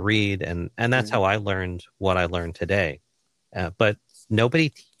taught me to read. And that's how I learned what I learned today. But nobody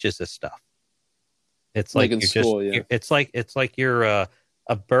teaches this stuff. It's like in you're school, yeah. it's like you're a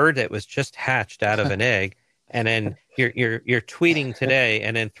bird that was just hatched out of an egg. And then you're tweeting today.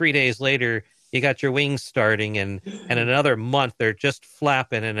 And then 3 days later, you got your wings starting, and in another month they're just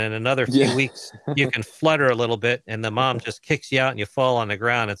flapping, and in another few weeks you can flutter a little bit, and the mom just kicks you out and you fall on the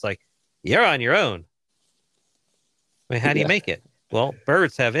ground. It's like, you're on your own. I mean, how do you Yeah. make it? Well,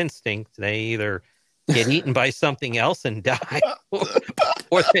 birds have instinct. They either get eaten by something else and die,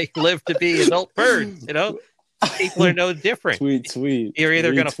 or they live to be adult birds. People are no different. Tweet, tweet, You're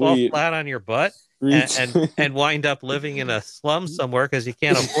either going to fall retweet, flat on your butt retweet. and wind up living in a slum somewhere because you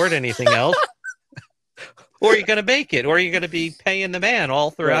can't afford anything else, or you're going to make it, or you're going to be paying the man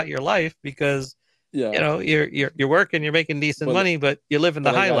all throughout But your life because yeah, you're working, you're making decent but money, but you're living the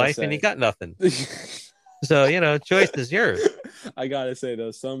but I high gotta life and you say, got nothing. So choice is yours. I gotta say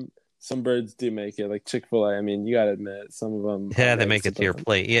though, some birds do make it. Like Chick-fil-A. I mean, you gotta admit, some of them are Yeah, they nice make to it to your burn.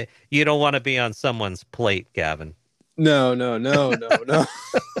 plate. You don't want to be on someone's plate, Gavin. No, no, no, no, no.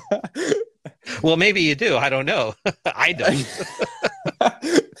 Well, maybe you do. I don't know. I don't.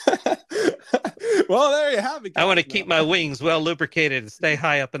 Well, there you have it, I want to guys. keep No. my wings well lubricated and stay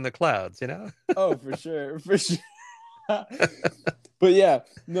high up in the clouds. Oh, for sure, for sure. But yeah,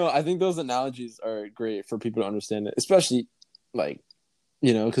 no, I think those analogies are great for people to understand it, especially like,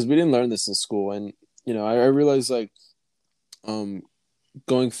 because we didn't learn this in school, and I realized like,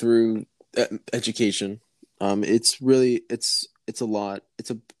 going through education, it's a lot.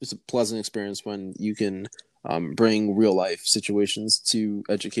 It's a pleasant experience when you can bring real life situations to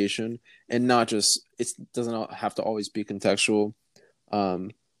education, and not just it doesn't have to always be contextual.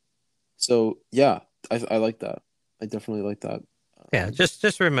 Um, so yeah, I like that. I definitely like that. Yeah,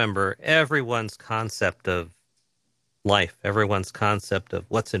 just remember everyone's concept of life, everyone's concept of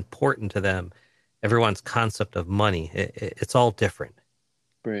what's important to them, everyone's concept of money. It's all different,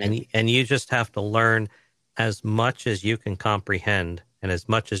 Right. and you just have to learn as much as you can comprehend and as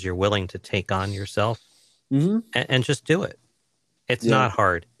much as you're willing to take on yourself, Mm-hmm. and just do it. It's Yeah. not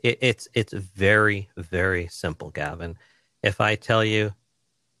hard. It's very, very simple, Gavin. If I tell you,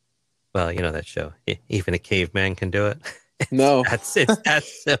 well, you know that show, even a caveman can do it. No. It's that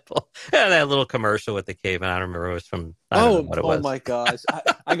simple. Yeah, that little commercial with the caveman. I don't remember. It was from, I don't know what it Oh was. my gosh!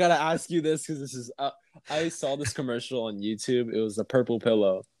 I gotta ask you this because this is. I saw this commercial on YouTube. It was a purple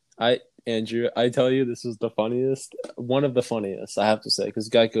pillow. Andrew, I tell you, this was the funniest. One of the funniest, I have to say, because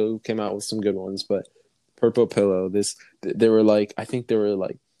Geico came out with some good ones, but purple pillow. They were like, I think they were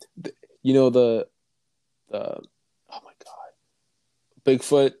like, the oh my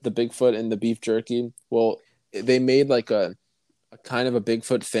god, the Bigfoot and the beef jerky. Well, they made like a kind of a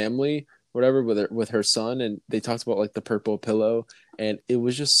Bigfoot family, whatever, with her son, and they talked about like the purple pillow, and it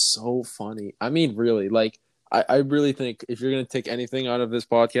was just so funny. I mean, really, like I really think if you're gonna take anything out of this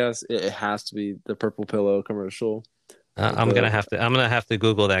podcast, it has to be the purple pillow commercial. Like I'm gonna have to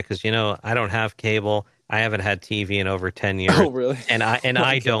Google that because I don't have cable. I haven't had TV in over 10 years, oh really? and I Oh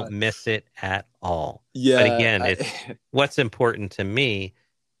my don't god. miss it at all. But Yeah. again, it's what's important to me.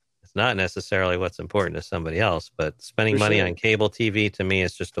 It's not necessarily what's important to somebody else, but spending For money sure. on cable TV to me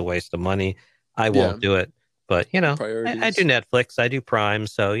is just a waste of money. I Yeah. won't do it. But, I do Priorities. Netflix, I do Prime.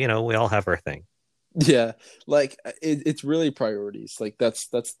 So, we all have our thing. Yeah, like it's really priorities. Like that's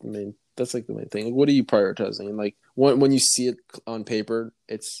like the main thing. Like, what are you prioritizing? And like when you see it on paper,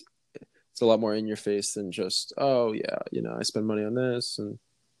 it's a lot more in your face than just, oh yeah, I spend money on this, and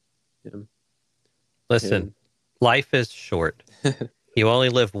Listen, life is short. You only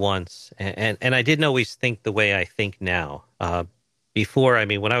live once. And I didn't always think the way I think now. Before, I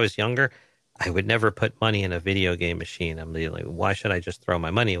mean, when I was younger, I would never put money in a video game machine. I'm like, why should I just throw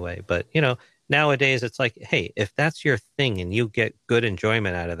my money away? But, nowadays it's like, hey, if that's your thing and you get good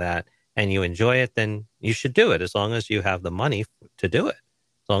enjoyment out of that and you enjoy it, then you should do it as long as you have the money to do it,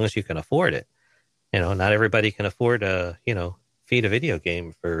 as long as you can afford it. Not everybody can afford feed a video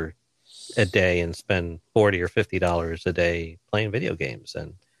game for a day and spend $40 or $50 a day playing video games.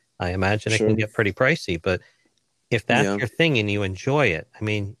 And I imagine it sure, can get pretty pricey, but if that's yeah, your thing and you enjoy it, I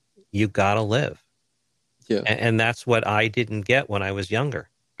mean, you gotta live. yeah, And that's what I didn't get when I was younger,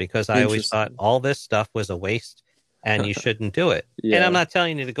 because I always thought interesting, all this stuff was a waste and you shouldn't do it. And I'm yeah, not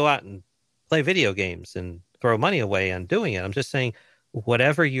telling you to go out and play video games and throw money away on doing it. I'm just saying,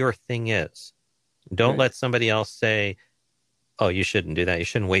 whatever your thing is, don't right, let somebody else say, oh, you shouldn't do that. You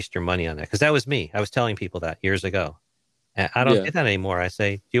shouldn't waste your money on that. Because that was me. I was telling people that years ago. And I don't yeah, do that anymore. I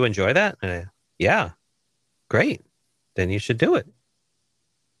say, do you enjoy that? Yeah, great. Then you should do it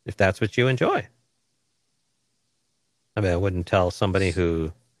if that's what you enjoy. I mean, I wouldn't tell somebody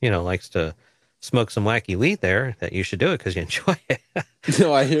who, likes to smoke some wacky weed there that you should do it because you enjoy it.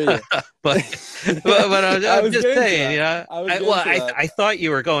 no, I hear you. but but I I'm was just getting to saying, that. I was getting to that. I thought you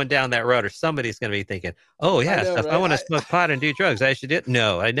were going down that road, or somebody's going to be thinking, oh I yeah, know, so if I want to right? smoke pot and do drugs, I should do it.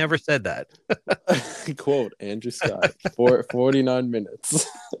 No, I never said that. Quote Andrew Scott, 49 minutes.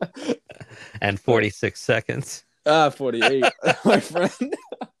 And 46 seconds. 48, my friend.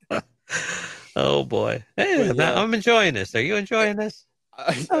 Oh boy. Hey, But yeah, I'm enjoying this. Are you enjoying this?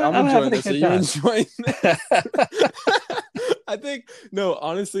 I'm I'm enjoying having a this. Are good you time. enjoying this? I think no,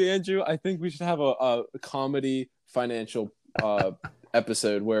 honestly, Andrew, I think we should have a comedy financial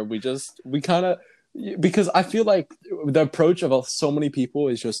episode where we kind of, because I feel like the approach of so many people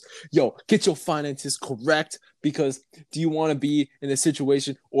is just, yo, get your finances correct, because do you want to be in a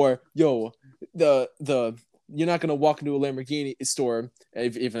situation, or yo, the you're not gonna walk into a Lamborghini store,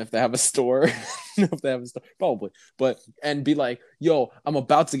 even if they have a store, if they have a store, probably, but and be like, yo, I'm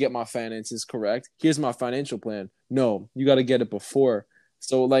about to get my finances correct. Here's my financial plan. No, you got to get it before.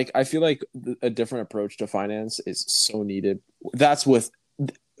 So like, I feel like a different approach to finance is so needed. That's with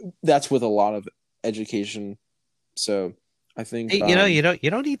that's with a lot of education. So I think, Hey, you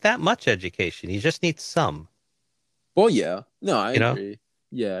don't need that much education. You just need some, well, yeah, no, I you know. agree.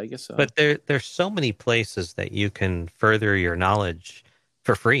 Yeah, I guess so. But there's so many places that you can further your knowledge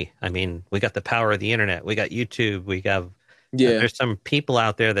for free. I mean, we got the power of the internet. We got YouTube. We got Yeah, there's some people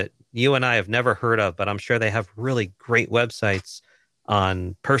out there that you and I have never heard of, but I'm sure they have really great websites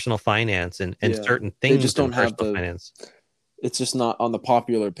on personal finance and yeah. certain They things just in don't have personal the. finance. It's just not on the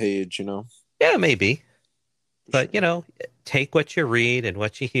popular page. Yeah, maybe. For But, sure. take what you read and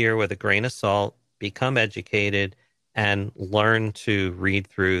what you hear with a grain of salt, become educated, and learn to read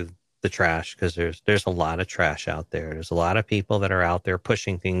through the trash, because there's a lot of trash out there. There's a lot of people that are out there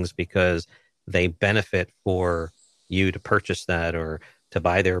pushing things because they benefit for you to purchase that or to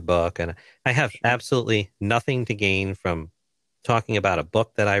buy their book. And I have Sure. absolutely nothing to gain from talking about a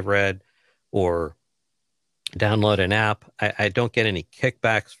book that I've read or download an app. I don't get any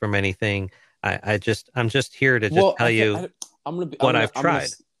kickbacks from anything. I'm just here to just Well, tell you I'm gonna be, what I've tried.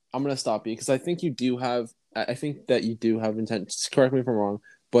 I'm gonna stop you because I think you do have. I think that you do have intent. Just correct me if I'm wrong,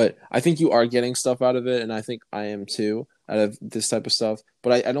 but I think you are getting stuff out of it, and I think I am too out of this type of stuff.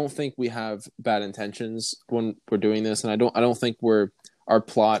 But I don't think we have bad intentions when we're doing this, and I don't think our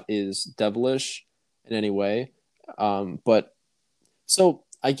plot is devilish in any way. But so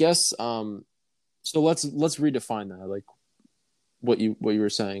I guess so let's redefine that, like what you were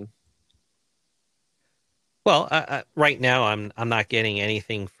saying. Well, right now I'm not getting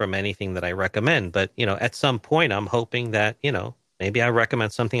anything from anything that I recommend, but at some point I'm hoping that maybe I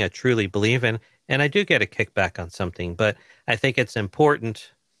recommend something I truly believe in, and I do get a kickback on something. But I think it's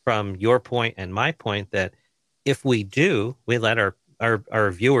important from your point and my point that if we do, we let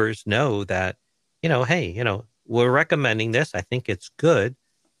our viewers know that hey, we're recommending this. I think it's good,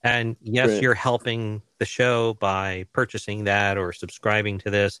 and yes, Right. you're helping the show by purchasing that or subscribing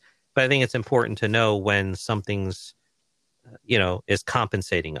to this, but I think it's important to know when something's, is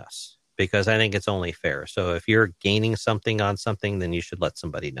compensating us, because I think it's only fair. So if you're gaining something on something, then you should let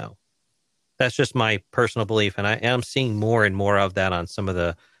somebody know. That's just my personal belief. And I am seeing more and more of that on some of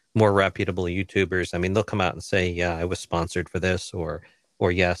the more reputable YouTubers. I mean, they'll come out and say, yeah, I was sponsored for this, or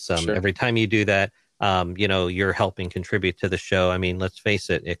yes, Sure. every time you do that, you're helping contribute to the show. I mean, let's face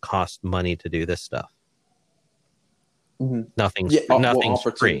it, it costs money to do this stuff. Hmm. Nothing's Yeah. Well, nothing's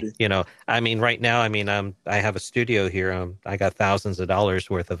free. opportunity. I mean, right now, I mean, I have a studio here. I got thousands of dollars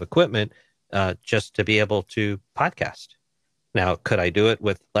worth of equipment, just to be able to podcast. Now, could I do it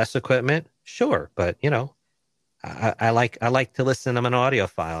with less equipment? Sure, but I like to listen to an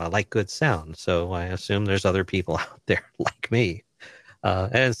audiophile. I like good sound, so I assume there's other people out there like me,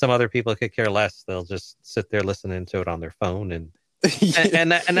 and some other people could care less. They'll just sit there listening to it on their phone, and Yeah.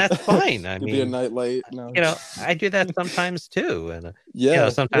 and that's fine. I Could be a mean, night light. No. I do that sometimes too, and Yeah.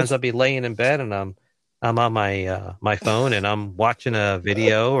 sometimes That's I'll be laying in bed and I'm on my phone and I'm watching a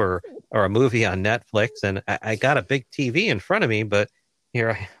video or a movie on Netflix, and I got a big TV in front of me, but here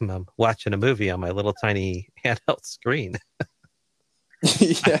I am, I'm watching a movie on my little tiny handheld screen.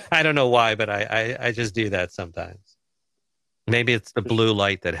 yeah. I don't know why, but I just do that sometimes. Maybe it's the For sure. blue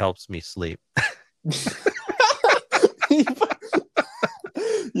light that helps me sleep.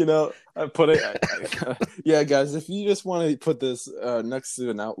 I put it. Yeah, guys. If you just want to put this next to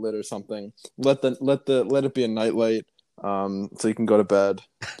an outlet or something, let it be a nightlight. So you can go to bed.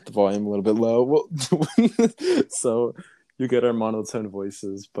 Put the volume a little bit low. So you get our monotone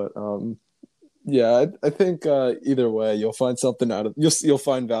voices. But yeah, I think either way, you'll find something out of you'll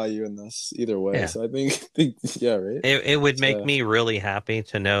find value in this either way. Yeah. So I think yeah, right. It would make So me really happy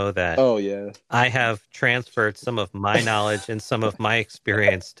to know that oh yeah, I have transferred some of my knowledge and some of my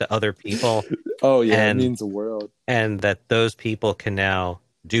experience to other people, oh yeah, it and means the world. that those people can now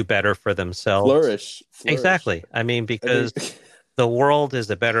do better for themselves. Flourish. Exactly. I mean, I think. because the world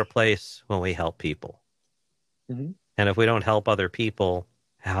is a better place when we help people. Mhm. And if we don't help other people,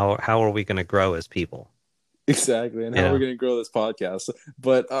 how are we going to grow as people? exactly, and You how we're know, going to grow this podcast.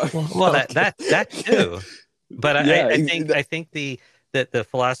 But well, that too. But yeah, I think the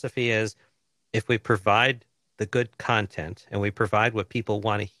philosophy is, if we provide the good content and we provide what people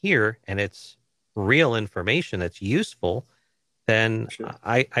want to hear, and it's real information that's useful, then sure.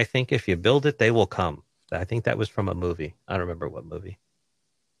 I think if you build it, they will come. I think that was from a movie. I don't remember what movie.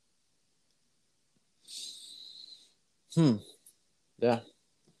 Yeah.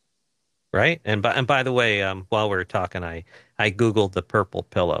 Right. And by the way, while we are talking, I Googled the purple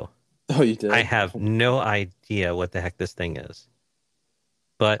pillow. Oh, you I did? have Oh, no idea what the heck this thing is,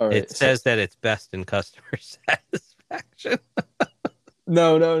 but all right. it So says that it's best in customer satisfaction.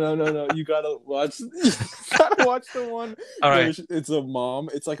 no. You gotta watch. You gotta watch the one All where right. it's a mom.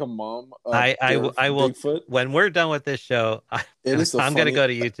 It's like a mom. I will, Bigfoot. when we're done with this show, It is so I'm gonna funny. go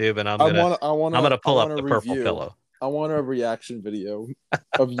to YouTube and I'm gonna I pull up want to the purple review. pillow. I want a reaction video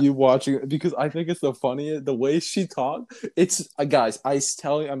of you watching it because I think it's the funniest. The way she talked, it's guys.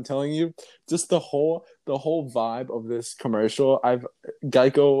 I'm telling you, just the whole vibe of this commercial.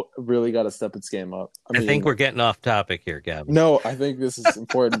 Geico really got to step its game up. I I think mean, we're getting off topic here, Gavin. no, I think this is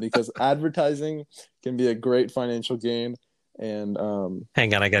important because advertising can be a great financial gain, and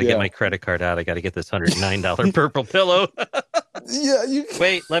Hang on, I got to get yeah, my credit card out. I got to get this $109 purple pillow. yeah, you.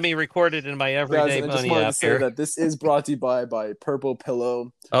 Wait, let me record it in my Guys, everyday and I just money wanted to app say here. that this is brought to you by Purple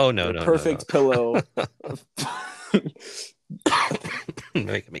Pillow, Oh, no, the no, no, no. perfect pillow.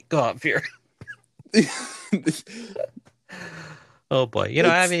 Making me cough here. Oh boy. I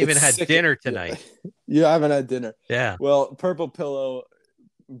haven't even had sick. dinner tonight. You haven't had dinner. Yeah. Well, Purple Pillow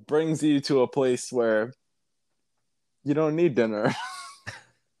brings you to a place where you don't need dinner.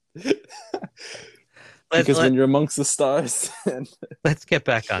 Because when you're amongst the stars let's get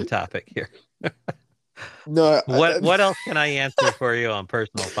back on topic here. no, What else can I answer for you on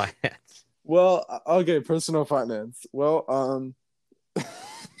personal finance? well, okay, personal finance. Well, hold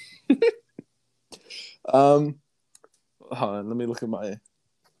on, let me look at my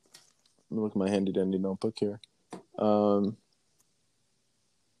handy dandy notebook here.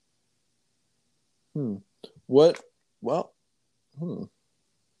 What? Well, I'm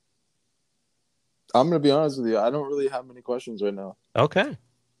gonna be honest with you. I don't really have many questions right now. Okay.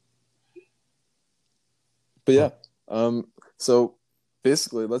 But yeah, so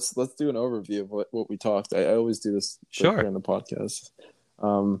basically, let's do an overview of what we talked. I always do this Sure. during the podcast.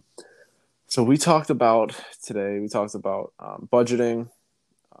 So we talked about today. We talked about budgeting,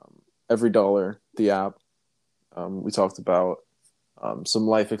 Every Dollar, the app. We talked about some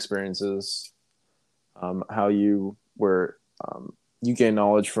life experiences, how you were you gain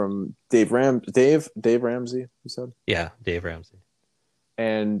knowledge from Dave Ramsey. You said, Yeah, Dave Ramsey.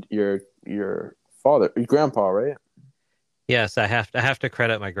 and your father, your grandpa, right? Yes, I have to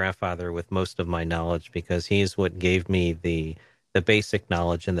credit my grandfather with most of my knowledge because he's what gave me the basic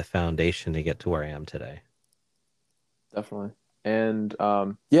knowledge and the foundation to get to where I am today. Definitely. And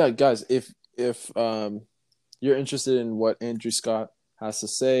yeah, guys, if you're interested in what Andrew Scott has to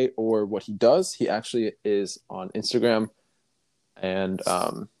say or what he does, he actually is on Instagram. And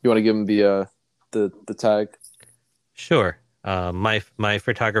you want to give him the tag? Sure. My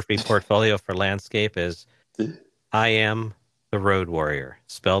photography portfolio for landscape is I Am the Road Warrior,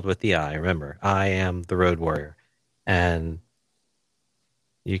 spelled with the I. Remember, I Am the Road Warrior. And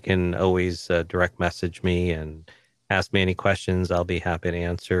you can always direct message me and ask me any questions. I'll be happy to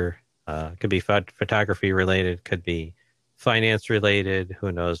answer. Could be photography related, could be finance related,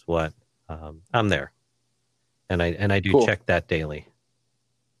 who knows what. I'm there. And I do Cool. check that daily.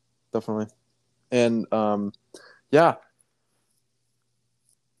 Definitely. And yeah.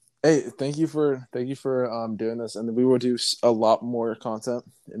 Hey, thank you for doing this, and we will do a lot more content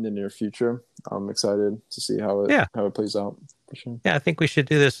in the near future. I'm excited to see how it plays out. For sure. Yeah, I think we should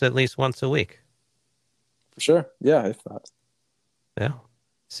do this at least once a week. For sure. Yeah, if that. Yeah.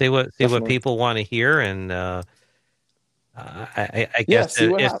 See what people want to hear, and I guess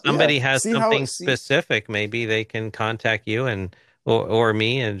if somebody has something specific, maybe they can contact you or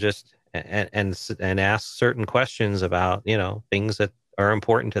me and just and ask certain questions about things that are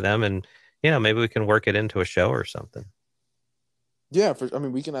important to them, and maybe we can work it into a show or something. Yeah, I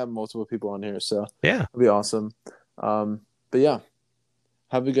mean, we can have multiple people on here, so yeah, it'll be awesome. But yeah,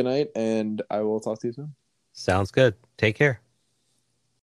 have a good night, and I will talk to you soon. Sounds good. Take care.